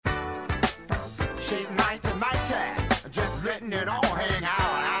She's mighty, mighty. Just letting it all hang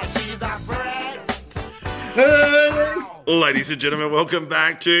out. She's a friend. Ladies and gentlemen, welcome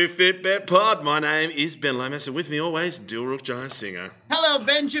back to Fitbet Pod. My name is Ben Lomas, and with me always, Dilruk Jayasinghe. Hello,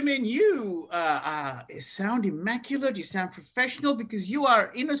 Benjamin. You sound immaculate. You sound professional because you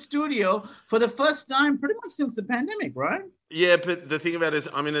are in a studio for the first time pretty much since the pandemic, right? Yeah, but the thing about it is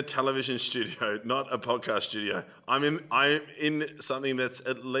I'm in a television studio, not a podcast studio. I'm in something that's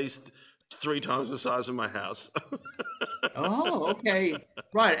at least 3 times the size of my house. Oh, okay.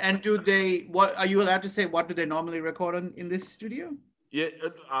 Right. And what are you allowed to say? What do they normally record in this studio? Yeah,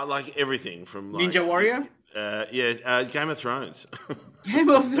 I like everything from Ninja Warrior? Game of Thrones. Game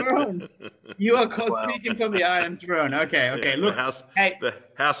of Thrones. You are speaking from the Iron Throne. Okay. Yeah, Look, the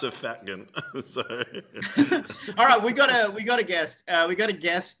House of Fatgun. So, all right, we got a guest. We got a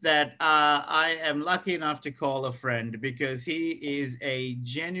guest that I am lucky enough to call a friend because he is a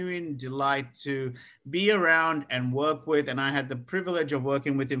genuine delight to be around and work with. And I had the privilege of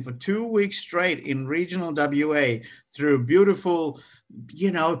working with him for 2 weeks straight in regional WA through beautiful,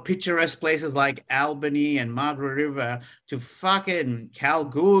 picturesque places like Albany and Margaret River to fucking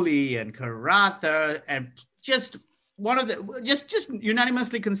Kalgoorlie and Karratha, and just one of the just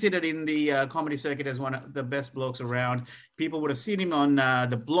unanimously considered in the comedy circuit as one of the best blokes around. People would have seen him on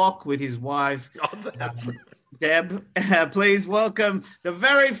The Block with his wife, Deb. Please welcome the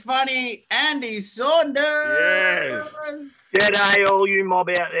very funny Andy Saunders. yes. G'day, all you mob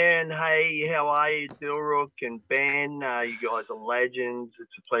out there, and hey, how are you, Dilruk and Ben? You guys are legends.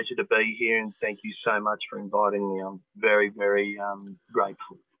 It's a pleasure to be here, and thank you so much for inviting me. I'm very, very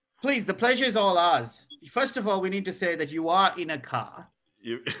grateful. Please, the pleasure is all ours. First of all, we need to say that you are in a car.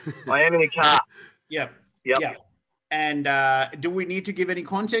 I am in a car. Yep. Yep. And do we need to give any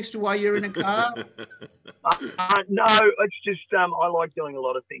context to why you're in a car? No, it's just I like doing a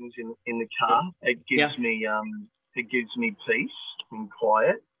lot of things in the car. It gives me peace and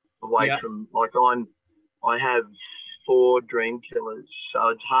quiet away from I have 4 dream killers, so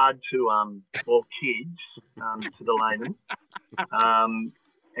it's hard to or kids to the layman,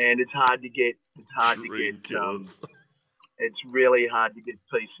 and it's hard to get it's really hard to get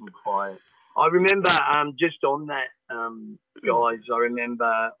peace and quiet. I remember just on that, guys, I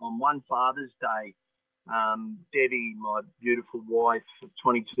remember on one Father's Day, Debbie, my beautiful wife of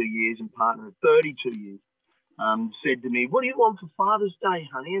 22 years and partner of 32 years, said to me, "What do you want for Father's Day,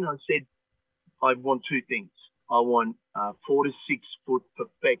 honey?" And I said, "I want 2 things. I want 4 to 6 foot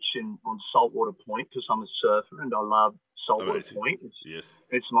perfection on Saltwater Point because I'm a surfer and I love Saltwater Point.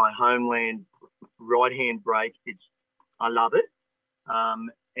 It's my homeland, right-hand break. I love it.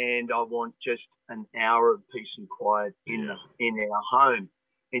 And I want just an hour of peace and quiet in our home."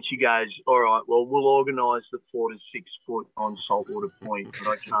 And she goes, "All right, well, we'll organise the 4 to 6 foot on Saltwater Point, but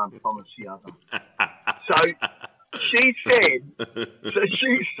I can't promise the other." So she said,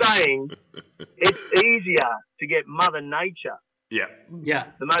 she's saying it's easier to get Mother Nature,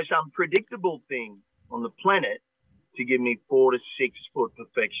 the most unpredictable thing on the planet, to give me 4 to 6 foot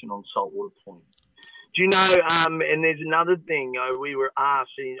perfection on Saltwater Point. Do you know, and there's another thing, we were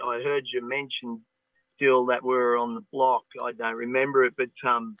asked, I heard you mention still that we were on The Block. I don't remember it, but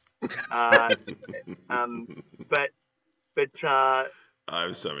I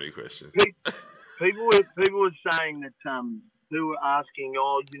have so many questions. People were saying that who were asking,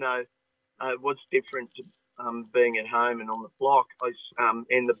 what's different to being at home and on The Block?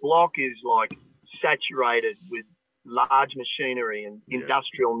 And The Block is like saturated with large machinery and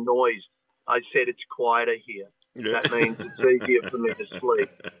industrial noise. I said it's quieter here. Yeah. That means it's easier for me to sleep.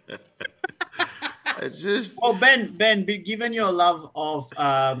 It's just... Oh, Ben, given your love of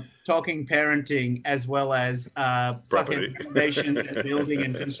talking parenting as well as fucking renovations and building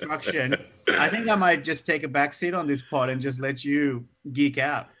and construction, I think I might just take a back seat on this pod and just let you geek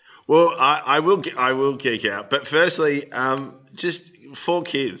out. Well, I will geek out, but firstly, just 4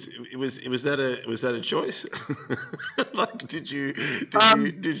 kids. Was that a choice? Like, did you?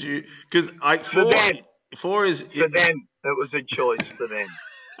 Because four is for them. It was a choice for them.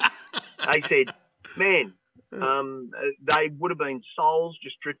 They said, "Man, they would have been souls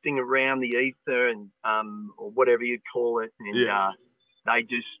just drifting around the ether and or whatever you call it," and they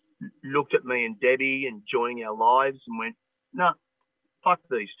just looked at me and Debbie enjoying our lives and went, "No, fuck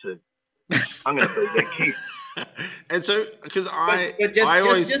these 2. I'm going to be their kid." And so, because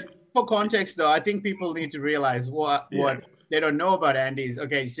just for context, though, I think people need to realize what they don't know about Andy's.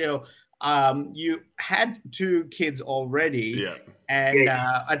 Okay, so you had 2 kids already, and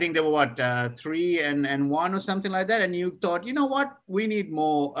I think they were 3 and 1 or something like that. And you thought, you know what, we need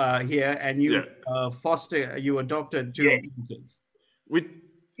more here, and you you adopted 2 kids.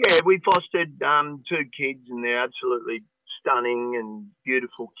 Yeah, we fostered 2 kids, and they're absolutely stunning and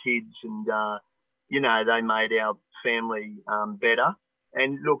beautiful kids, and they made our family better.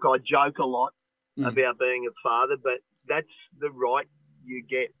 And look, I joke a lot about being a father, but that's the right you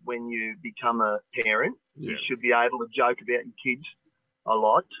get when you become a parent. Yeah. You should be able to joke about your kids a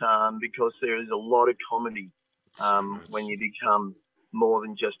lot because there is a lot of comedy when you become more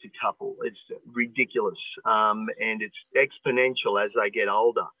than just a couple. It's ridiculous, and it's exponential as they get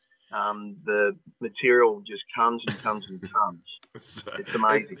older. The material just comes and comes and comes. It's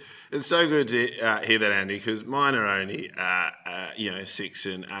amazing. It's so good to hear that, Andy, because mine are only 6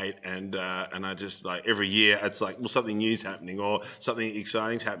 and 8, and I just like every year it's like, well, something new's happening or something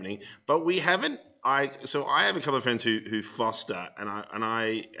exciting's happening, but we haven't. I have a couple of friends who foster,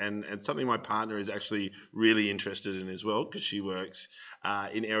 and something my partner is actually really interested in as well, because she works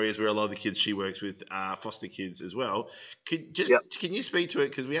in areas where a lot of the kids she works with are foster kids as well. Can you speak to it,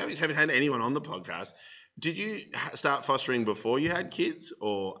 because we haven't had anyone on the podcast? Did you start fostering before you had kids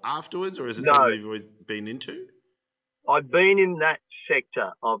or afterwards, or is it something you've always been into? I've been in that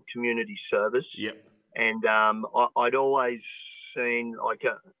sector of community service. Yep. And I'd always seen,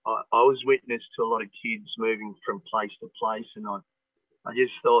 I was witness to a lot of kids moving from place to place, and I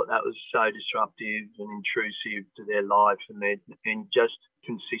just thought that was so disruptive and intrusive to their life and just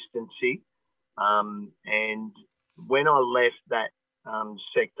consistency. And when I left that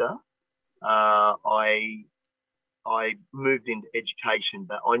sector, I moved into education,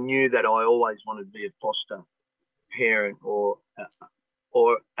 but I knew that I always wanted to be a foster parent or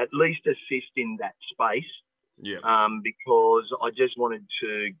at least assist in that space. Yeah. Because I just wanted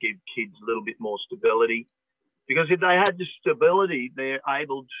to give kids a little bit more stability. Because if they had the stability, they're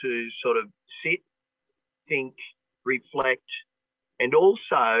able to sort of sit, think, reflect, and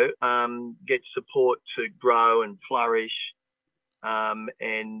also get support to grow and flourish, and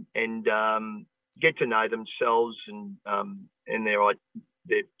get to know themselves and their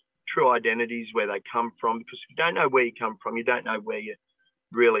true identities, where they come from. Because if you don't know where you come from, you don't know where you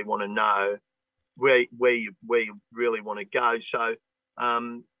really want to know, where you really want to go. So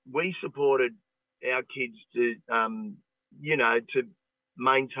we supported our kids to to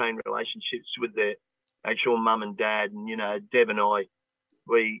maintain relationships with their actual mum and dad. And Deb and I,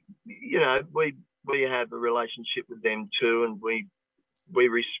 we have a relationship with them too, and we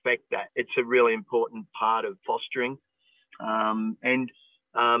respect that. It's a really important part of fostering, and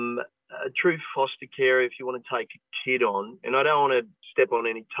a true foster care. If you want to take a kid on, and I don't want to step on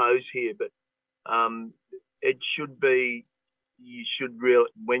any toes here, but it should be, you should really,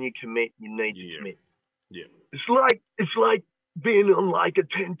 when you commit, you need to commit. Yeah. It's like being on like a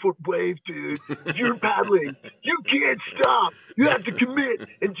 10-foot wave, dude. You're paddling. You can't stop. You have to commit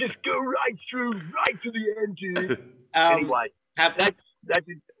and just go right to the end, dude. Anyway, that's it.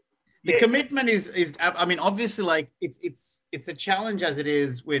 The commitment is, I mean, obviously, like it's a challenge as it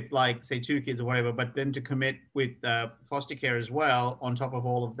is with, like, say, 2 kids or whatever, but then to commit with foster care as well on top of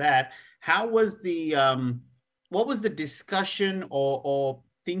all of that. How was what was the discussion or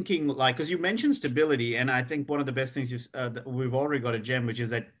thinking like? Because you mentioned stability, and I think one of the best things we've already got a gem, which is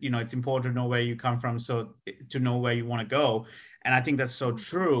that it's important to know where you come from, so to know where you want to go, and I think that's so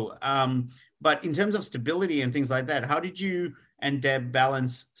true. But in terms of stability and things like that, how did you and Deb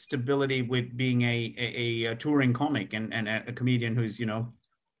balance stability with being a touring comic and a comedian who's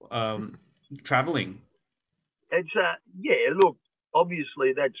traveling? It's look,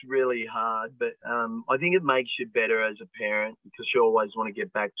 obviously that's really hard, but I think it makes you better as a parent, because you always want to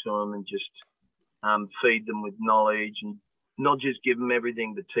get back to them and just feed them with knowledge, and not just give them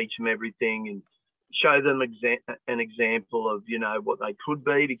everything, but teach them everything and show them an example of what they could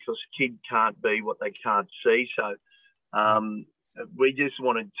be, because a kid can't be what they can't see. So we just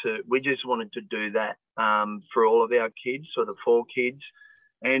wanted to do that for all of our kids, so the 4 kids,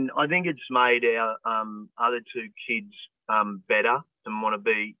 and I think it's made our other 2 kids better and want to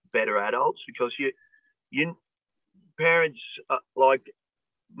be better adults, because you parents, like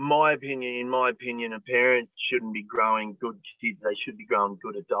in my opinion, a parent shouldn't be growing good kids. They should be growing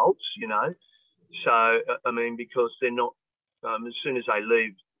good adults, So, I mean, because they're not, as soon as they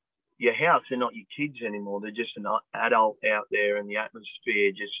leave your house, they're not your kids anymore. They're just an adult out there in the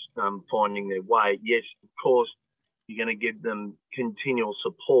atmosphere, just finding their way. Yes, of course, you're going to give them continual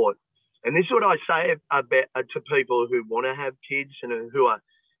support. And this is what I say about to people who want to have kids and who are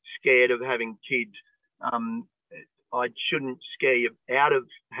scared of having kids. I shouldn't scare you out of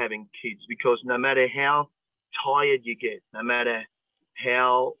having kids, because no matter how tired you get, no matter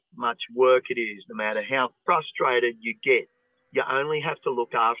how much work it is, no matter how frustrated you get, you only have to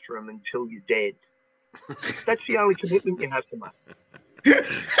look after them until you're dead. That's the only commitment you have to make.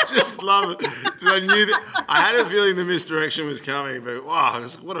 Just love it. I knew that. I had a feeling the misdirection was coming, but wow,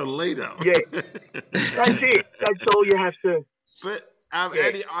 what a leader. Yeah. That's it. That's all you have to. But Yeah.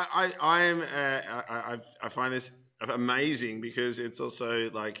 Andy, I find this amazing because it's also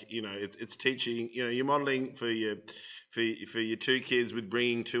like it's teaching. You're modeling for your two kids with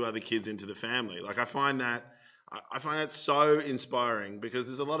bringing two other kids into the family. Like I find that so inspiring because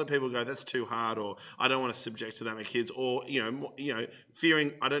there's a lot of people go, that's too hard, or I don't want to subject to that my kids, or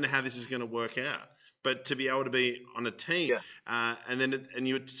fearing I don't know how this is going to work out. But to be able to be on a team, and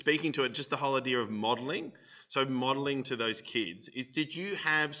you're speaking to it, just the whole idea of modeling. So modeling to those kids, did you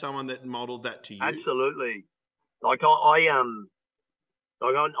have someone that modeled that to you? Absolutely. Like I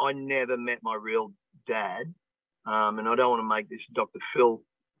never met my real dad, and I don't want to make this Dr. Phil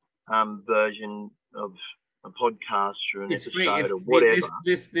version of a podcast or an episode or whatever.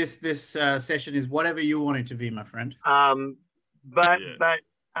 This session is whatever you want it to be, my friend. But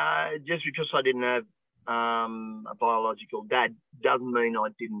just because I didn't have a biological dad doesn't mean I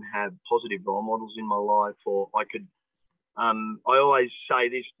didn't have positive role models in my life, or I could. I always say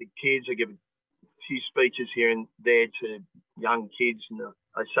this to kids. I give a few speeches here and there to young kids, and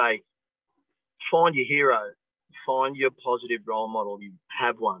I say, find your hero, find your positive role model. You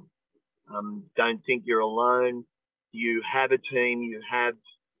have one. Don't think you're alone. You have a team. You have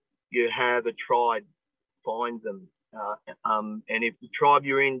a tribe. Find them. And if the tribe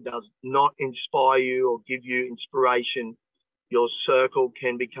you're in does not inspire you or give you inspiration, your circle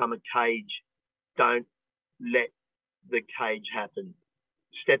can become a cage. Don't let the cage happen.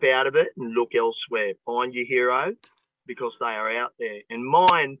 Step out of it and look elsewhere. Find your hero because they are out there. And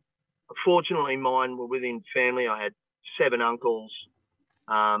fortunately, mine were within family. I had 7 uncles,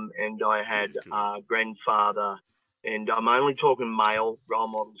 and I had a grandfather, and I'm only talking male role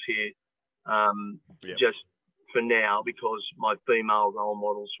models here, just for now, because my female role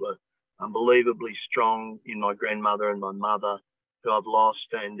models were unbelievably strong in my grandmother and my mother, who I've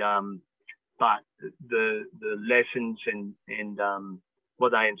lost, and but the lessons and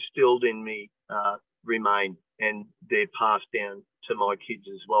what they instilled in me remain, and they're passed down to my kids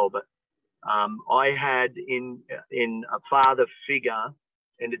as well. But I had in a father figure,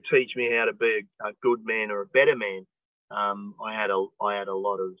 and to teach me how to be a good man or a better man, I had a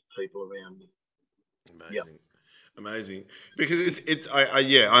lot of people around me. Amazing. Yep. Amazing, because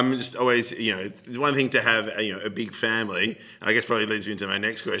I'm just always, it's one thing to have a big family. I guess probably leads me into my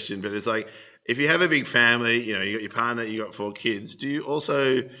next question, but it's like, if you have a big family, you got your partner, you got 4 kids. Do you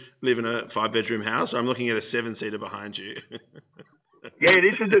also live in a 5-bedroom house? Or I'm looking at a 7-seater behind you. Yeah,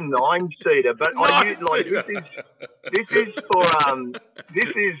 this is a 9-seater, but this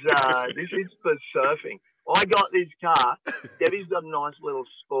is for surfing. I got this car. Debbie's got a nice little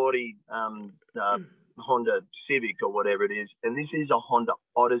sporty Honda Civic or whatever it is, and this is a Honda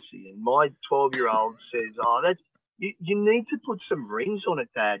Odyssey. And my 12-year-old says, "Oh, you need to put some rings on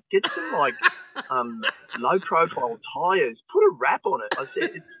it, Dad. Get some low-profile tires. Put a wrap on it." I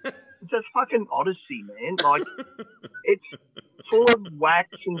said, "It's a fucking Odyssey, man. Like, it's full of wax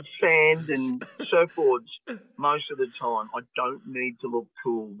and sand and surfboards most of the time. I don't need to look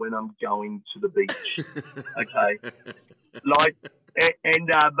cool when I'm going to the beach." Okay,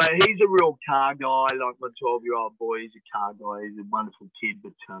 but he's a real car guy. Like my 12-year-old boy, he's a car guy. He's a wonderful kid,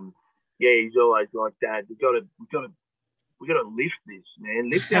 but he's always like, "Dad, we got to lift this, man.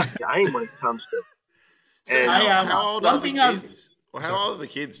 Lift our game when it comes to." And how old are the kids? Well, how old are the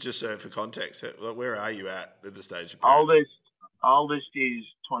kids? Just so for context, where are you at the stage of parenthood? Oldest is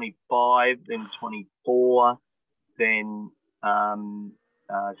 25, then 24, then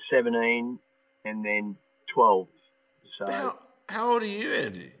 17, and then 12. So how old are you,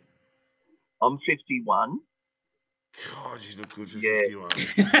 Andy? I'm 51. God, you look good for 51.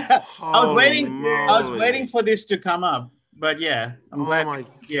 I was waiting for this to come up, but yeah, I'm glad. Oh my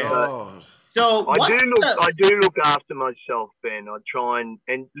God. So I do look after myself, Ben. I try and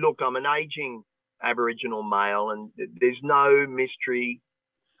look. I'm an aging Aboriginal male, and there's no mystery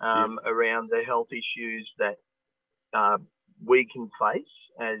around the health issues that we can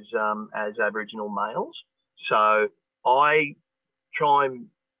face as Aboriginal males. So I try and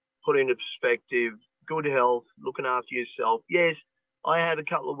put into perspective good health, looking after yourself. Yes, I have a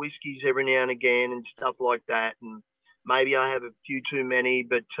couple of whiskeys every now and again and stuff like that, and maybe I have a few too many,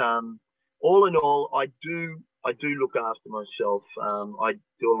 but all in all, I do look after myself. I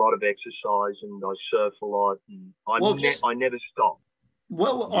do a lot of exercise and I surf a lot, and I never stop.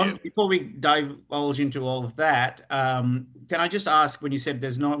 Well, before we divulge into all of that, can I just ask, when you said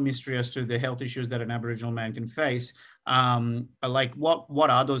there's no mystery as to the health issues that an Aboriginal man can face, like what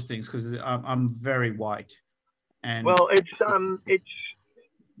are those things? Because I'm very white. And Well,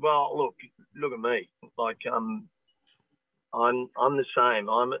 well, look at me. Like, I'm the same.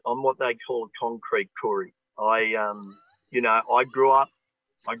 I'm what they call a concrete Koori. I grew up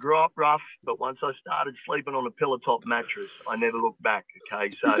rough, but once I started sleeping on a pillow top mattress, I never looked back.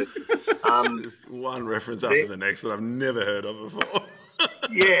 Okay, so Just one reference after the next that I've never heard of before.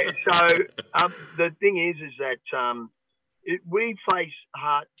 yeah. So the thing is that we face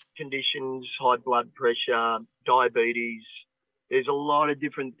heart conditions, high blood pressure, diabetes. There's a lot of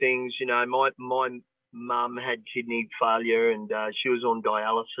different things. My mum had kidney failure, and she was on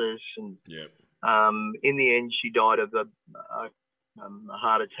dialysis, and Yeah. in the end, she died of a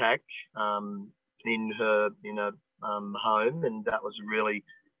heart attack in her home, and that was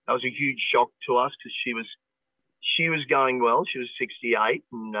a huge shock to us because she was going well. She was 68,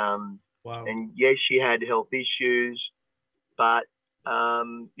 and wow. and yes, she had health issues, but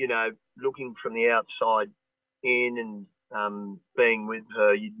looking from the outside in and being with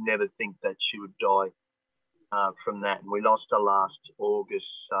her, you'd never think that she would die from that. And we lost her last August,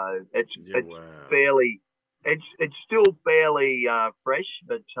 so it's Wow. fairly, it's still fairly fresh,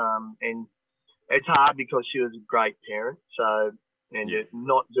 but and it's hard because she was a great parent. So, and Yeah.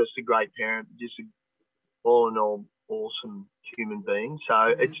 not just a great parent, just all in all awesome human being. So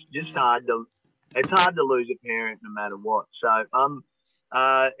it's just hard to lose a parent no matter what. So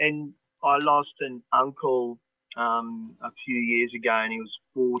and I lost an uncle a few years ago, and he was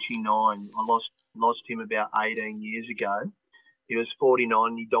 49. I lost him about 18 years ago. He was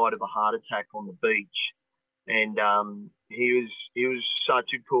 49. He died of a heart attack on the beach, and he was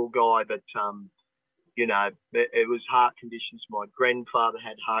such a cool guy. But it was heart conditions. My grandfather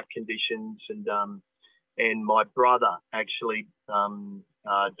had heart conditions, and my brother actually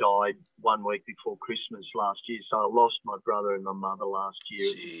died 1 week before Christmas last year. So I lost my brother and my mother last year.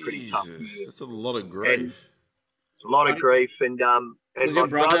 It was a pretty tough year. That's a lot of grief. And a lot of grief, and Was my your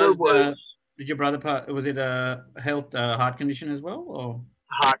brother was did your brother was it a heart condition as well, or?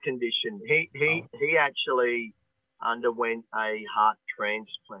 heart condition. He actually underwent a heart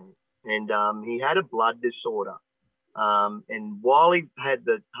transplant, and he had a blood disorder. And while he had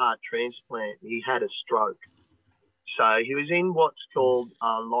the heart transplant, he had a stroke. So he was in what's called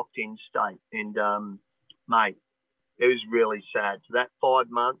a locked-in state, and mate, it was really sad. So that 5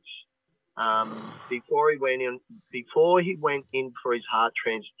 months before he went in for his heart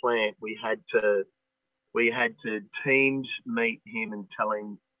transplant, we had to Teams meet him and tell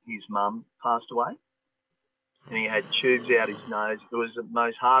him his mum passed away, and he had tubes out his nose. It was the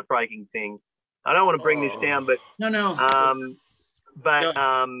most heartbreaking thing. I don't want to bring this down, but No.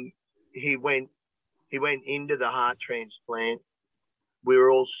 he went into the heart transplant. We were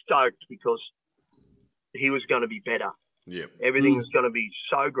all stoked because he was going to be better. Yeah. Everything was going to be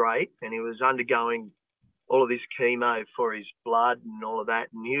so great, and he was undergoing all of this chemo for his blood and all of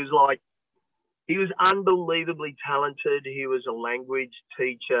that. And he was unbelievably talented. He was a language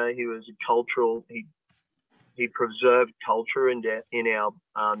teacher. He was a cultural. He preserved culture in our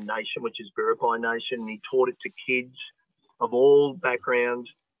nation, which is Biripi Nation. And he taught it to kids of all backgrounds.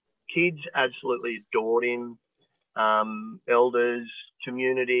 Kids absolutely adored him. Elders,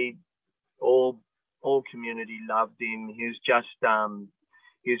 community, all community loved him. He was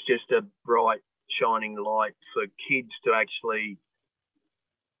just a bright, shining light for kids to actually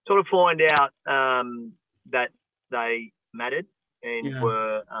sort of find out that they mattered and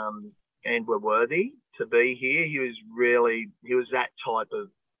were worthy to be here. He was that type of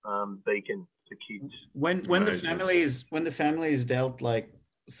beacon for kids. When the families dealt like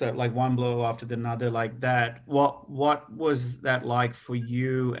one blow after another like that, what was that like for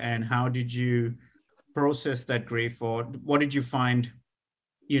you, and how did you process that grief, or what did you find?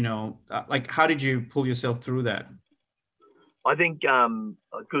 How did you pull yourself through that? I think a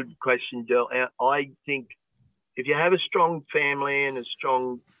good question, Del. I think if you have a strong family and a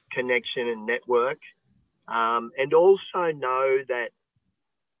strong connection and network, and also know that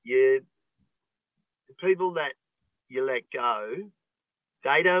the people that you let go,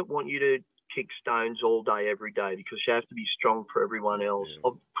 they don't want you to kick stones all day, every day, because you have to be strong for everyone else. Yeah.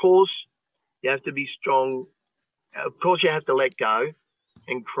 Of course, you have to be strong. Of course, you have to let go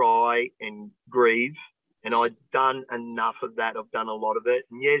and cry and grieve. And I've done enough of that. I've done a lot of it.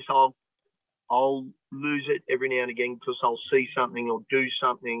 And yes, I'll lose it every now and again because I'll see something or do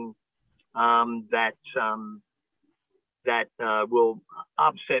something that will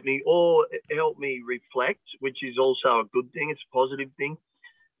upset me or help me reflect, which is also a good thing. It's a positive thing.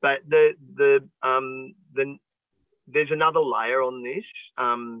 But there's another layer on this.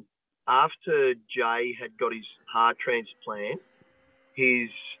 After Jay had got his heart transplant, his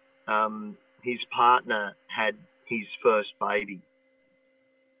partner had his first baby.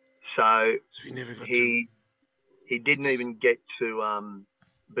 So So we never got he didn't even get to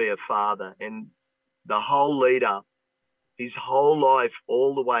be a father. And the whole lead up, his whole life,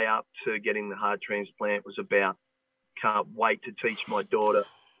 all the way up to getting the heart transplant, was about, can't wait to teach my daughter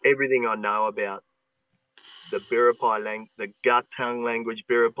everything I know about the Biripi language, the Gut-tongue language,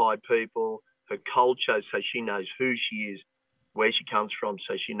 Biripi people, her culture, so she knows who she is, where she comes from,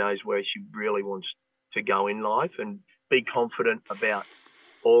 so she knows where she really wants to go in life, and be confident about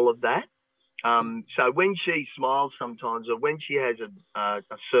all of that. So when she smiles sometimes, or when she has a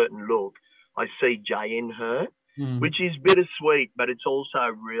certain look, I see Jay in her, which is bittersweet, but it's also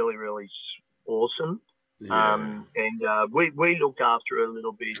really, really awesome. Yeah. And we look after her a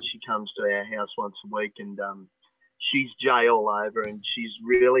little bit. She comes to our house once a week, and she's Jay all over, and she's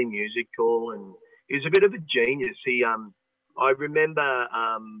really musical, and he's a bit of a genius. I remember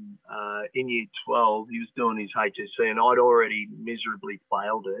in year 12, he was doing his HSC, and I'd already miserably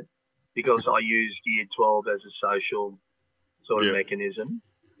failed it because I used year 12 as a social sort of mechanism.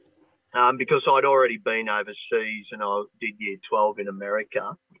 Because I'd already been overseas, and I did year 12 in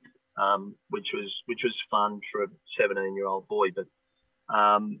America, which was fun for a 17-year-old boy, but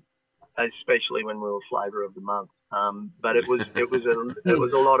especially when we were flavour of the month. But it was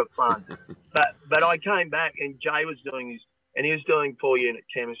a lot of fun. But I came back, and Jay was doing his, and he was doing 4-unit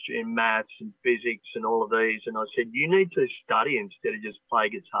chemistry and maths and physics and all of these. And I said, you need to study instead of just play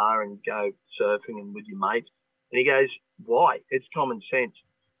guitar and go surfing and with your mates. And he goes, why? It's common sense.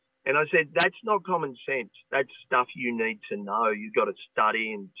 And I said, that's not common sense. That's stuff you need to know. You've got to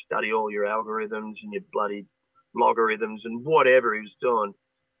study all your algorithms and your bloody logarithms and whatever he was doing.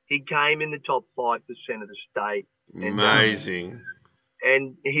 He came in the top 5% of the state. Amazing.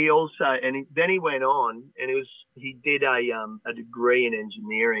 And he also, then he went on, and he did a degree in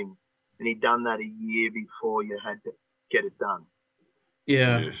engineering, and he'd done that a year before you had to get it done.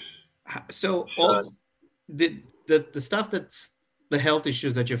 Yeah. So all the stuff that's the health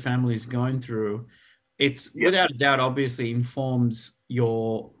issues that your family is going through, it's without a doubt obviously informs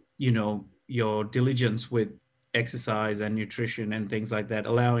your diligence with exercise and nutrition and things like that,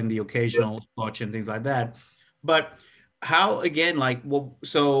 allowing the occasional scotch and things like that. But how, again,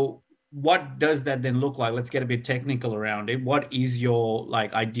 so what does that then look like? Let's get a bit technical around it. What is your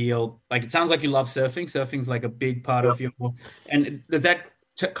ideal, it sounds like you love surfing. Surfing's like a big part of your, and does that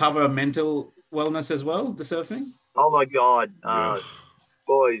cover mental wellness as well, the surfing? Oh my God,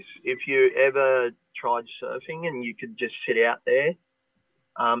 boys, if you ever tried surfing and you could just sit out there,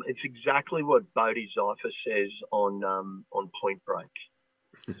 it's exactly what Bodhi Zeifer says on Point Break.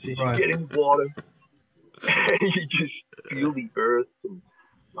 You get in water and you just feel the earth, and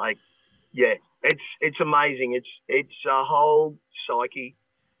it's amazing. It's a whole psyche.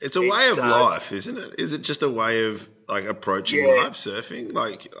 It's a way of life, isn't it? Is it just a way of approaching life, surfing?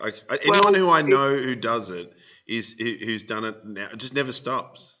 Anyone who I know who does it who's done it now, it just never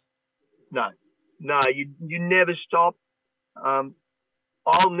stops. No, you never stop.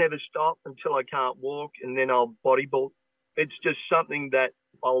 I'll never stop until I can't walk, and then I'll bodyboard. It's just something that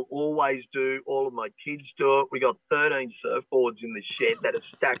I'll always do. All of my kids do it. We got 13 surfboards in the shed that are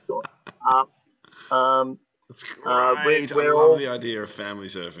stacked up. That's great. I love the idea of family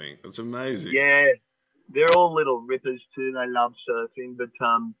surfing. It's amazing. Yeah, they're all little rippers too. They love surfing. But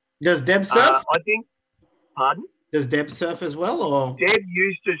does Deb surf? I think. Pardon? Does Deb surf as well, or? Deb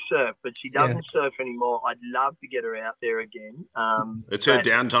used to surf, but she doesn't surf anymore. I'd love to get her out there again. It's her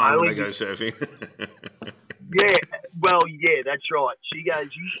downtime when they go surfing. That's right. She goes,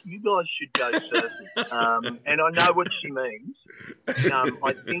 you guys should go surfing. And I know what she means.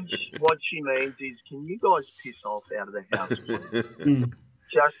 I think what she means is, can you guys piss off out of the house, please?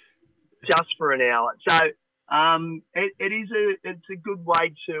 Just for an hour. So it's a good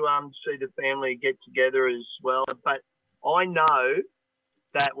way to see the family get together as well. But I know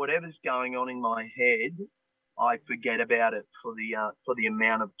that whatever's going on in my head, I forget about it for the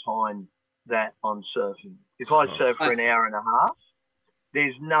amount of time that I'm surfing. If I surf for an hour and a half,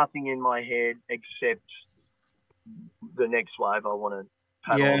 there's nothing in my head except the next wave I want to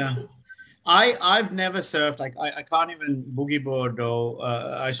paddle on. I've never surfed. I can't even boogie board, or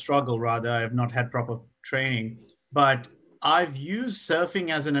I struggle rather. I have not had proper training, but I've used surfing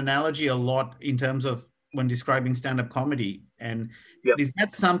as an analogy a lot in terms of when describing stand-up comedy. And is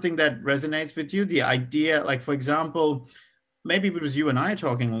that something that resonates with you? The idea, for example, maybe it was you and I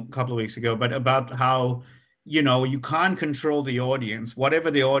talking a couple of weeks ago, but about how, you can't control the audience.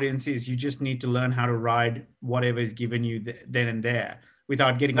 Whatever the audience is, you just need to learn how to ride whatever is given you then and there,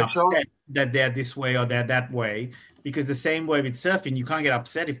 without getting upset that they're this way or they're that way. Because the same way with surfing, you can't get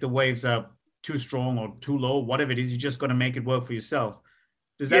upset if the waves are too strong or too low, whatever it is, you just got to make it work for yourself.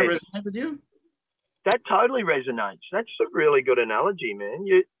 Does that Yes. resonate with you? That totally resonates. That's a really good analogy, man.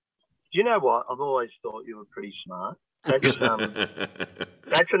 You know what? I've always thought you were pretty smart. That's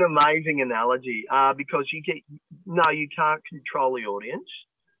that's an amazing analogy because you can't control the audience.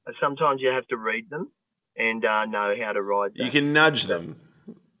 Sometimes you have to read them and know how to ride that. You can nudge them.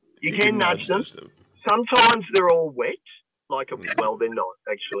 You can nudge them. Sometimes they're all wet. Well, they're not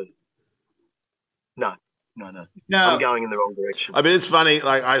actually. No. I'm going in the wrong direction. I mean, it's funny.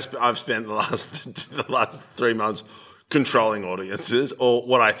 Like I've spent the last 3 months controlling audiences, or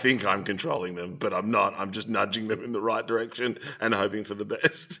what I think I'm controlling them, but I'm not. I'm just nudging them in the right direction and hoping for the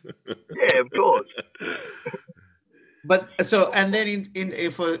best. Yeah, of course. But so, and then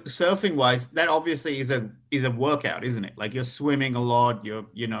if surfing wise, that obviously is a workout, isn't it? Like you're swimming a lot. You're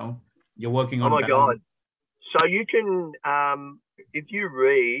working on. Oh my God! So you can, if you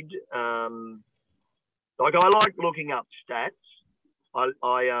read, I like looking up stats.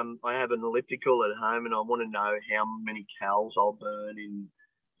 I have an elliptical at home, and I want to know how many calories I'll burn in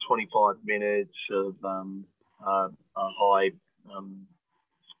 25 minutes of a high,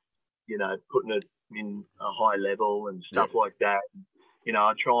 putting it in a high level and stuff like that.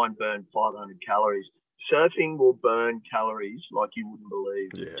 I try and burn 500 calories. Surfing will burn calories like you wouldn't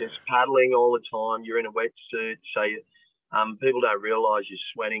believe. Yeah. Just paddling all the time. You're in a wetsuit, so people don't realise you're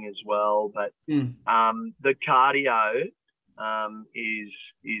sweating as well. But the cardio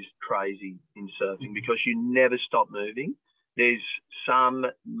is crazy in surfing because you never stop moving. There's some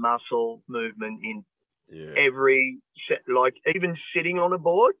muscle movement in every set. Like even sitting on a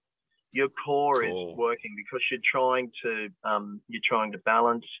board, your core is working because you're trying to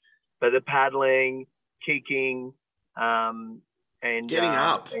balance. But the paddling, kicking, and getting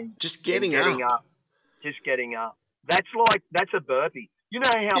up, just getting up. That's a burpee. You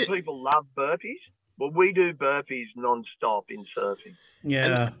know how people love burpees? Well, we do burpees non-stop in surfing.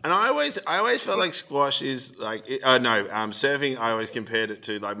 Yeah. And I always felt like squash is like surfing. I always compared it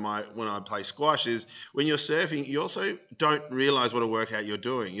to like when I play squash is when you're surfing, you also don't realize what a workout you're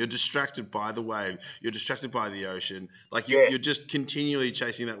doing. You're distracted by the wave. You're distracted by the ocean. Like you're just continually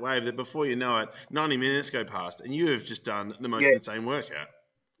chasing that wave. That before you know it, 90 minutes go past, and you have just done the most insane workout.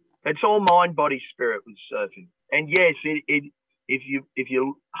 It's all mind, body, spirit with surfing. And yes, if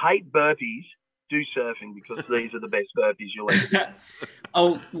you hate burpees, do surfing because these are the best burpees you'll ever do.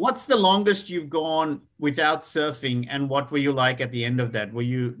 Oh, what's the longest you've gone without surfing, and what were you like at the end of that?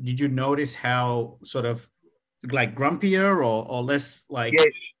 Did you notice how sort of like grumpier or less like?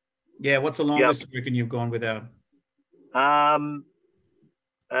 Yes. Yeah. What's the longest you reckon you've gone without?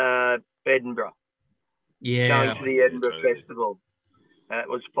 Edinburgh. Yeah. Going to the Edinburgh Festival. It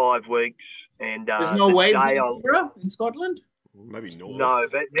was 5 weeks, and there's no waves in Edinburgh in Scotland. Maybe north. No,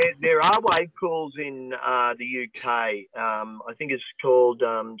 but there are wave pools in the UK. I think it's called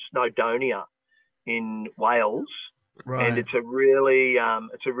Snowdonia in Wales, and it's a really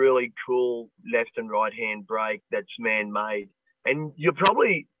cool left and right hand break that's man-made. And you're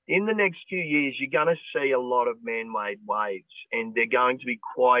probably in the next few years you're going to see a lot of man-made waves, and they're going to be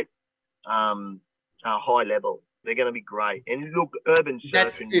quite high level. They're going to be great. And look, urban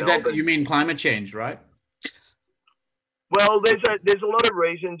surf in Melbourne. That you mean climate change, right? Well, there's a lot of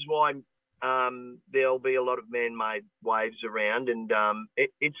reasons why there'll be a lot of man-made waves around, and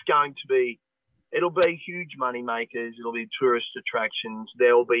it'll be huge money makers. It'll be tourist attractions.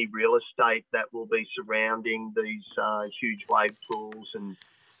 There'll be real estate that will be surrounding these huge wave pools and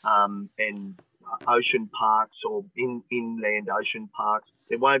ocean parks or inland ocean parks.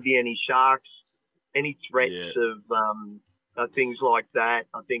 There won't be any sharks, any threats of things like that.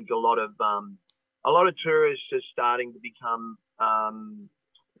 I think a lot of tourists are starting to become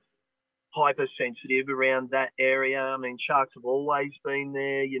hypersensitive around that area. I mean, sharks have always been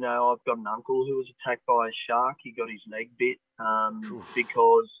there. You know, I've got an uncle who was attacked by a shark. He got his leg bit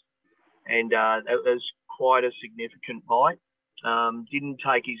it was quite a significant bite. Didn't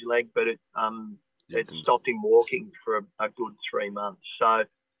take his leg, but it stopped him walking for a good 3 months. So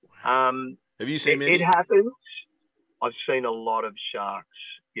have you seen many? It happens. I've seen a lot of sharks.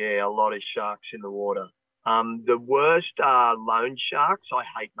 Yeah, a lot of sharks in the water. The worst are loan sharks. I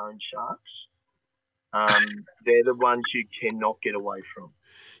hate loan sharks. They're the ones you cannot get away from.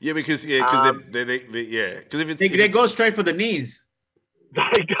 Yeah, because if they go straight for the knees.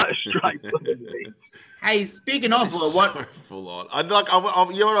 They go straight for the knees. Hey, speaking of what? So full on. You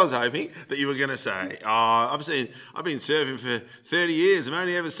know what I was hoping that you were going to say? I've been surfing for 30 years. I've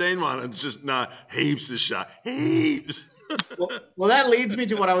only ever seen one. It's just heaps of sharks. Heaps. Well, that leads me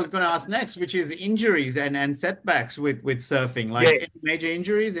to what I was going to ask next, which is injuries and setbacks with surfing. Like Yeah. any major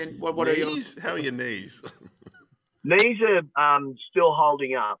injuries, and what are your Knees? How are your knees? Knees are still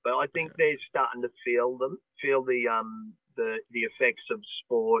holding up, but I think they're starting to feel the effects of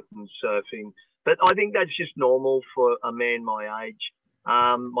sport and surfing. But I think that's just normal for a man my age.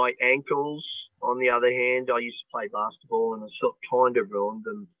 My ankles, on the other hand, I used to play basketball and I sort kind of ruined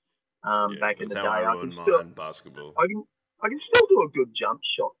them back in the that's day. how I ruined mine, basketball. I can still do a good jump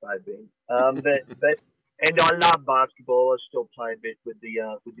shot though, Ben. And I love basketball. I still play a bit with the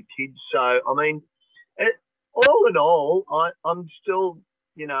kids. So I mean, all in all, I'm still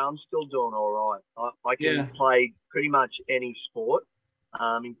doing all right. I can play pretty much any sport,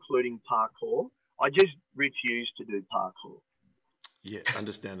 including parkour. I just refuse to do parkour. Yeah,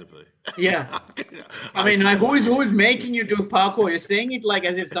 understandably. Yeah. I mean, like, who is making you do parkour? You're saying it like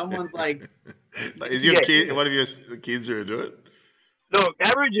as if someone's like is your kid, one of your kids who do it? Look,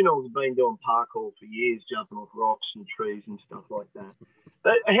 Aboriginals have been doing parkour for years, jumping off rocks and trees and stuff like that.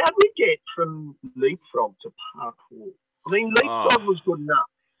 But how do we get from leapfrog to parkour? I mean, leapfrog was good enough.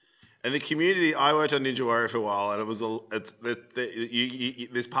 And the community, I worked on Ninja Warrior for a while, and it was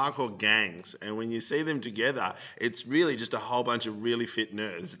there's parkour gangs, and when you see them together, it's really just a whole bunch of really fit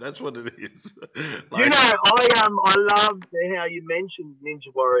nerds. That's what it is. I love how you mentioned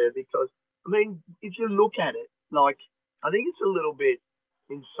Ninja Warrior because I mean, if you look at it, like I think it's a little bit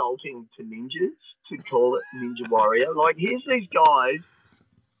insulting to ninjas to call it Ninja Warrior. Like here's these guys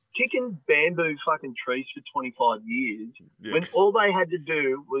kicking bamboo fucking trees for 25 years when all they had to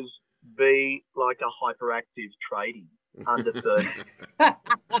do was be like a hyperactive tradie under 30.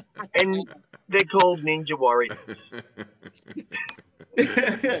 And they're called Ninja Warriors.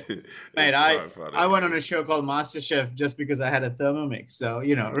 Mate, I went on a show called MasterChef just because I had a Thermomix. So,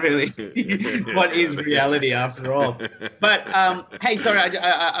 really, what is reality after all? But, hey, sorry,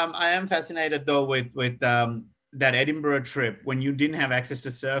 I am fascinated, though, with that Edinburgh trip when you didn't have access to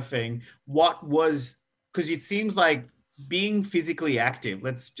surfing. What was, because it seems like being physically active,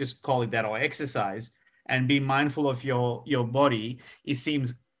 let's just call it that, or exercise, and be mindful of your body, it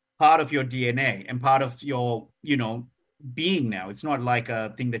seems part of your DNA and part of your, being now. It's not like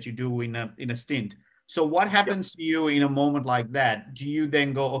a thing that you do in a stint. So what happens to you in a moment like that? Do you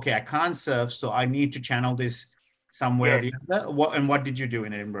then go, okay, I can't surf, so I need to channel this somewhere or the other? What did you do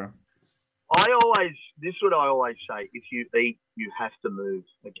in Edinburgh? This is what I always say. If you eat, you have to move.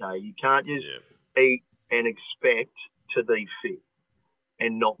 Okay. You can't just eat and expect to be fit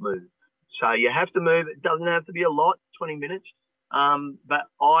and not move. So you have to move. It doesn't have to be a lot, 20 minutes. But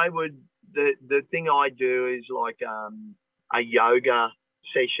the thing I do is like a yoga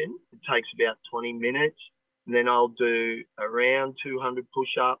session. It takes about 20 minutes. And then I'll do around 200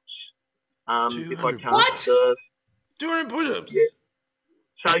 push-ups. If I can't surf. 200 push-ups? Yeah.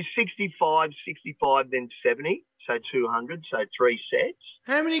 So 65, then 70. So 200, so 3 sets.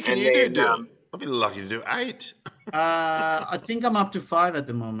 How many can you do? I'll be lucky to do 8. I think I'm up to 5 at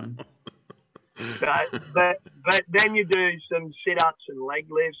the moment. But then you do some sit-ups and leg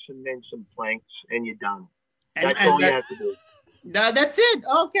lifts and then some planks and you're done. That's all you have to do. That's it.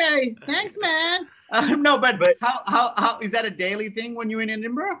 Okay. Thanks, man. No, but how is that a daily thing when you're in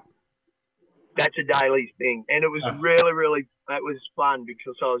Edinburgh? That's a daily thing. And it was really, really, that was fun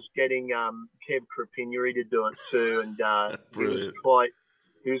because I was getting Kev Crapinuri to do it too. And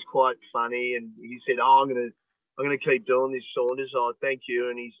he was quite funny. And he said, I'm going to keep doing this, Saunders. Oh, thank you.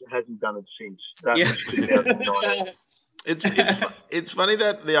 And he hasn't done it since. That was 2009. It's funny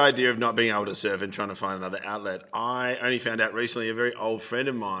that the idea of not being able to surf and trying to find another outlet. I only found out recently a very old friend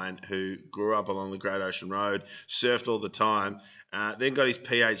of mine who grew up along the Great Ocean Road, surfed all the time, then got his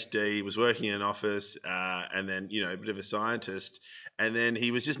PhD, was working in an office, and then, a bit of a scientist. And then he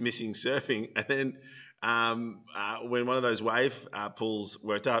was just missing surfing. And then when one of those wave pools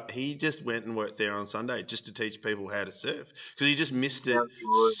worked up, he just went and worked there on Sunday just to teach people how to surf because he just missed it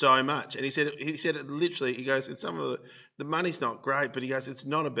so much. And he said it literally. He goes, "It's some of the money's not great, but he goes, it's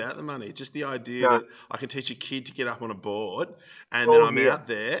not about the money. It's just the idea that I can teach a kid to get up on a board and then I'm out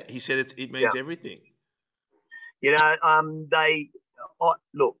there." He said it means everything.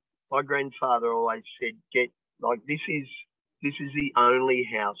 Look, my grandfather always said, this is the only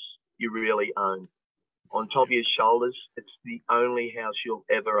house you really own. On top of your shoulders, it's the only house you'll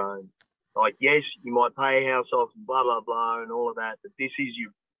ever own. Like, yes, you might pay a house off and blah, blah, blah and all of that, but this is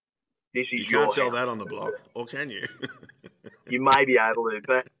your You can't sell that on the block, or can you? You may be able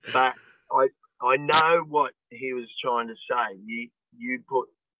to, but I know what he was trying to say. You put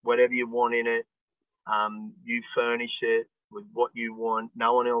whatever you want in it, you furnish it with what you want.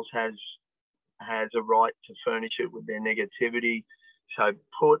 No one else has has a right to furnish it with their negativity. So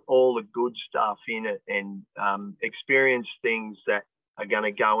put all the good stuff in it and experience things that are going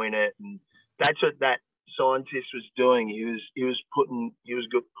to go in it. And that's what that scientist was doing. He was putting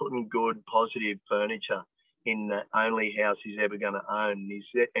good, positive furniture in the only house he's ever going to own.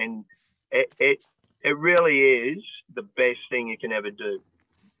 And it really is the best thing you can ever do.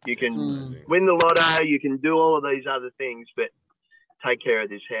 You can win the lotto, you can do all of these other things, but take care of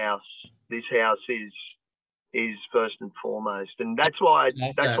this house. This house is first and foremost, and that's why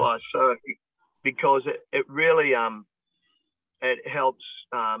I surf, because it really it helps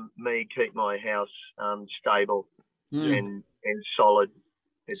me keep my house stable and solid.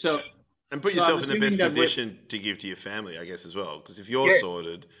 And put yourself in the best position to give to your family, I guess, as well. Because if you're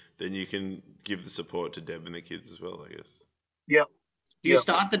sorted, then you can give the support to Deb and the kids as well, I guess. Yep. Do you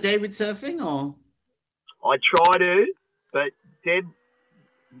start the day with surfing, or? I try to, but Deb,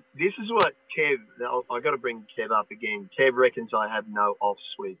 this is what Kev, I got to bring Kev up again. Kev reckons I have no off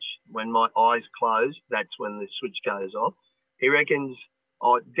switch. When my eyes close, that's when the switch goes off. He reckons,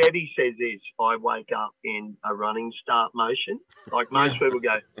 Debbie says this, I wake up in a running start motion. Like most people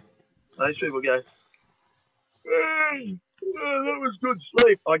go, that was good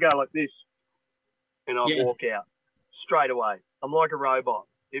sleep. I go like this, and I walk out straight away. I'm like a robot.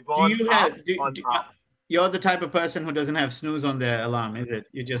 If I'm up. You're the type of person who doesn't have snooze on their alarm, is it?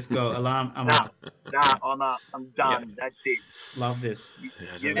 You just go, alarm, I'm up. Nah, I'm up. I'm done. Yep. That's it. Love this.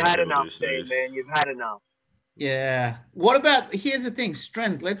 You've had enough there, man. You've had enough. Yeah. What about, here's the thing,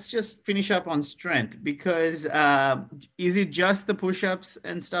 strength. Let's just finish up on strength, because is it just the push-ups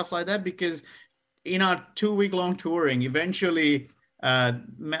and stuff like that? Because in our 2-week-long touring, eventually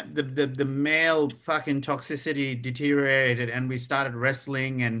the male fucking toxicity deteriorated, and we started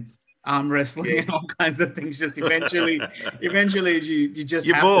wrestling and arm wrestling and all kinds of things. Just eventually you just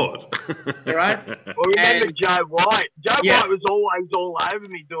you're bored, right? Well, remember Joe White? White was always all over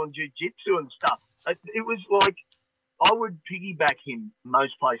me doing jiu-jitsu and stuff. It was like I would piggyback him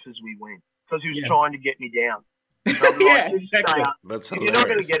most places we went because he was trying to get me down. So like, exactly. Stay up. If you're not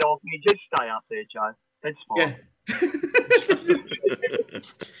going to get off me, just stay up there, Joe. That's fine.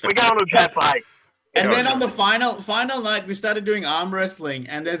 We're going to a cafe. And then on the final night, we started doing arm wrestling,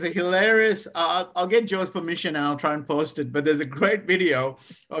 and there's a hilarious, I'll get Joe's permission and I'll try and post it, but there's a great video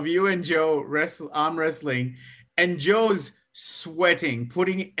of you and Joe arm wrestling, and Joe's sweating,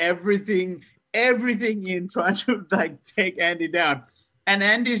 putting everything in, trying to like take Andy down. And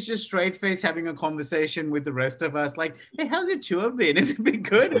Andy's just straight face having a conversation with the rest of us, like, hey, how's your tour been? Has it been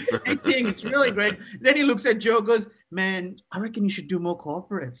good? Anything? It's really great. Then he looks at Joe, goes, man, I reckon you should do more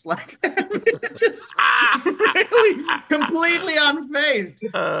corporates. Like, just really completely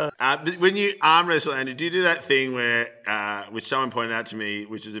unfazed. When you arm wrestle, Andy, do you do that thing where, which someone pointed out to me,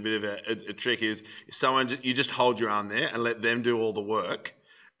 which is a bit of a trick, is you just hold your arm there and let them do all the work,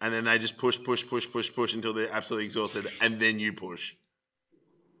 and then they just push until they're absolutely exhausted, and then you push.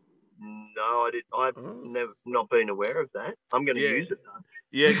 No, I've never not been aware of that. I'm going to use it though.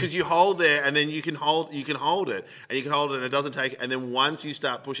 Yeah, because you hold there, and then you can hold it, and it doesn't take. And then once you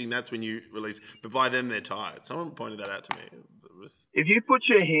start pushing, that's when you release. But by then they're tired. Someone pointed that out to me. If you put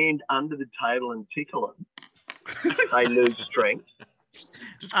your hand under the table and tickle them, they lose strength.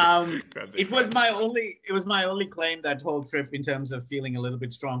 It was my only claim that whole trip in terms of feeling a little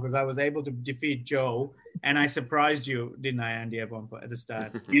bit strong, because I was able to defeat Joe, and I surprised you, didn't I, Andy, at the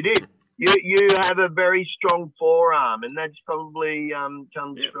start? You did. You have a very strong forearm, and that's probably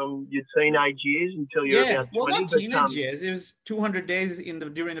comes from your teenage years until you're about 20. Well, not teenage years. It was 200 days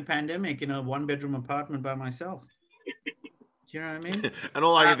during the pandemic in a 1-bedroom apartment by myself. Do you know what I mean? And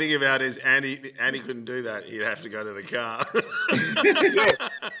all I can think about is Andy couldn't do that. He'd have to go to the car.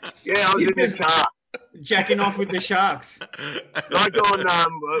 Yeah, I was in the car. Jacking off with the sharks. Like on,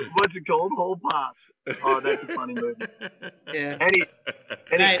 what's it called? Hall Pass. Oh, that's a funny movie. Yeah.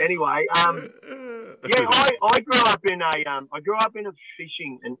 Anyway, I grew up in a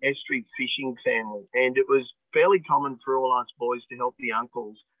an estuary fishing family, and it was fairly common for all us boys to help the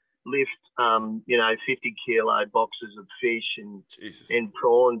uncles lift 50 kilo boxes of fish and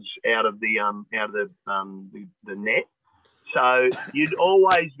prawns out of the net. So you'd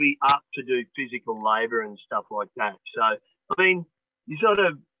always be up to do physical labor and stuff like that. So I mean, you sort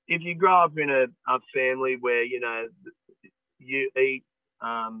of, if you grow up in a family where you eat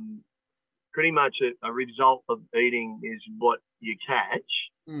pretty much a result of eating is what you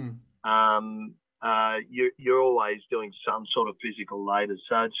catch. You're always doing some sort of physical labor.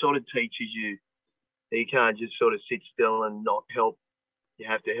 So it sort of teaches you that you can't just sort of sit still and not help. You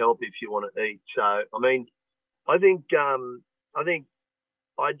have to help if you want to eat. So, I mean, I think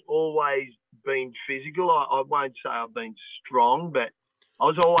I'd always been physical. I won't say I've been strong, but I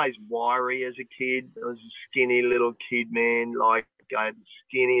was always wiry as a kid. I was a skinny little kid, man. Like, I had the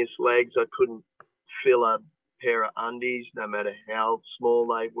skinniest legs. I couldn't fill a pair of undies, no matter how small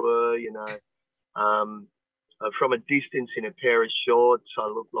they were, you know. From a distance in a pair of shorts, I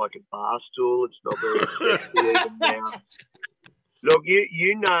looked like a bar stool. It's not very sexy even now. Look,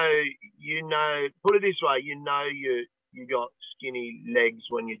 you know. Put it this way, you know you got skinny legs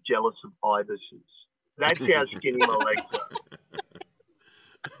when you're jealous of ibises. That's how skinny my legs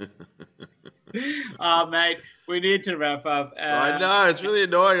are. Oh, mate, we need to wrap up. I know, it's really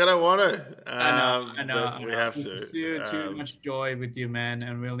annoying. I don't want to. I know. But we have to. Too much joy with you, man,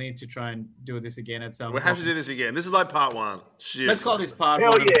 and we'll need to try and do this again at some point. We'll have to do this again. This is like part one. Let's call this part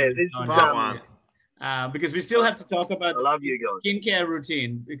Hell one. yeah, this is part one. Because we still have to talk about I love you guys. skincare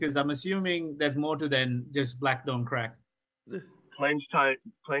routine, because I'm assuming there's more to than just black don't crack. Cleanse, tone,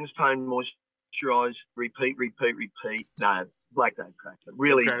 moisturize, repeat. No, black don't crack.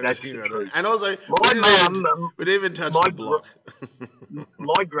 Really, Okay, that's the truth. and also, My mum, we didn't even touch my the block.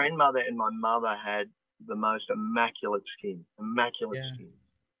 my grandmother and my mother had the most immaculate skin. Skin.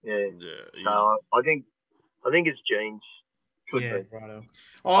 Yeah. Yeah, So I think it's genes. Could Yeah, be. righto.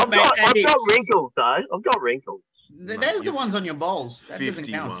 Oh, I've mate, Andy, got wrinkles though. I've got wrinkles. there's the ones on your balls. That doesn't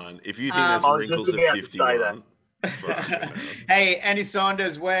count. 51. If you think that's I was wrinkles just of about to say that. 51. fuck, Hey, Andy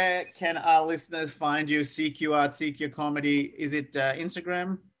Saunders, where can our listeners find you? Seek you out, seek your comedy. Is it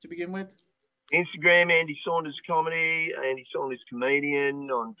Instagram to begin with? Instagram, Andy Saunders Comedy, Andy Saunders Comedian.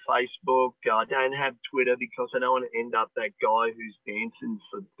 On Facebook, I don't have Twitter because I don't want to end up that guy who's dancing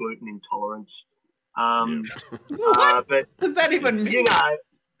for gluten intolerance. What But does that even mean? you know,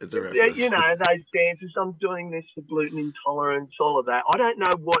 It's a reference. you know those dances. I'm doing this for gluten intolerance, all of that. I don't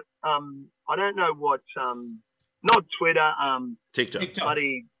know what. Not Twitter. TikTok.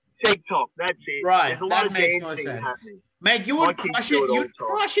 Bloody TikTok. That's it. Right, There's a that lot of makes no dancing sense. happening. Mate, you My would kids crush do it. it all You'd the time.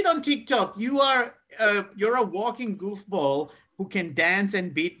 crush it on TikTok. You're a walking goofball who can dance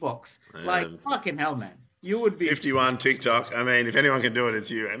and beatbox. Like fucking hell, man. You would be 51 TikTok. I mean, if anyone can do it,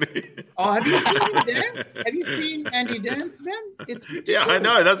 it's you, Andy. Oh, have you seen him dance? Have you seen Andy dance, Ben? It's ridiculous. Yeah, I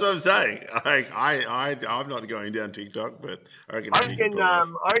know. That's what I'm saying. Like, I'm not going down TikTok, but I reckon. I Andy can reckon, pull it off.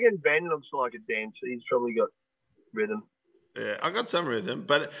 I reckon Ben looks like a dancer. He's probably got rhythm. Yeah, I got some rhythm,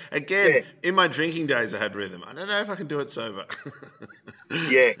 but again, in my drinking days, I had rhythm. I don't know if I can do it sober.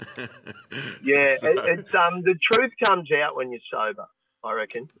 Yeah. Yeah, So, it's the truth comes out when you're sober, I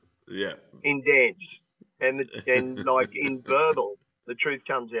reckon. yeah. In dance and like in verbal, the truth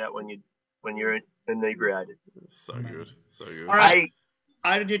comes out when you're inebriated. So good. So good. All right. Hey,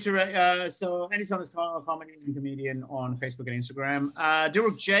 I need to so Andy Saunders comedy and comedian on Facebook and Instagram.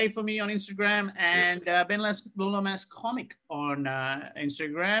 Duruk J for me on Instagram, and Ben Lomas comic on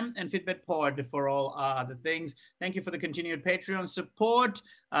Instagram, and Fitbit Pod for all other things. Thank you for the continued Patreon support,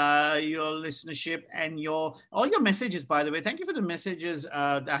 your listenership, and all your messages. By the way, thank you for the messages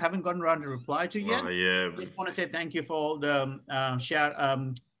that I haven't gotten around to reply to yet. Oh, yeah. I just want to say thank you for all the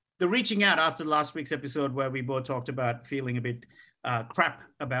the reaching out after last week's episode where we both talked about feeling a bit crap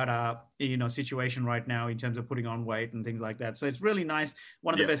about our situation right now in terms of putting on weight and things like that. So it's really nice.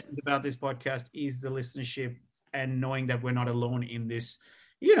 One of the best things about this podcast is the listenership and knowing that we're not alone in this.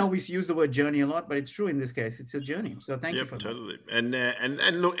 We use the word journey a lot, but it's true in this case. It's a journey. So thank you for totally. And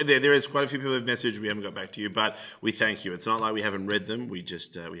look, there is quite a few people who've messaged. We haven't got back to you, but we thank you. It's not like we haven't read them. We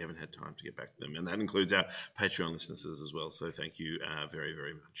just we haven't had time to get back to them, and that includes our Patreon listeners as well. So thank you very,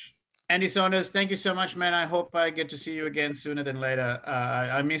 very much. Andy Saunders, thank you so much, man. I hope I get to see you again sooner than later.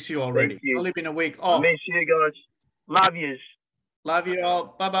 I miss you already. Thank you. It's only been a week. I miss you guys. Love yous. Love you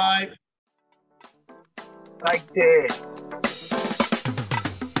all. Bye-bye. Take care.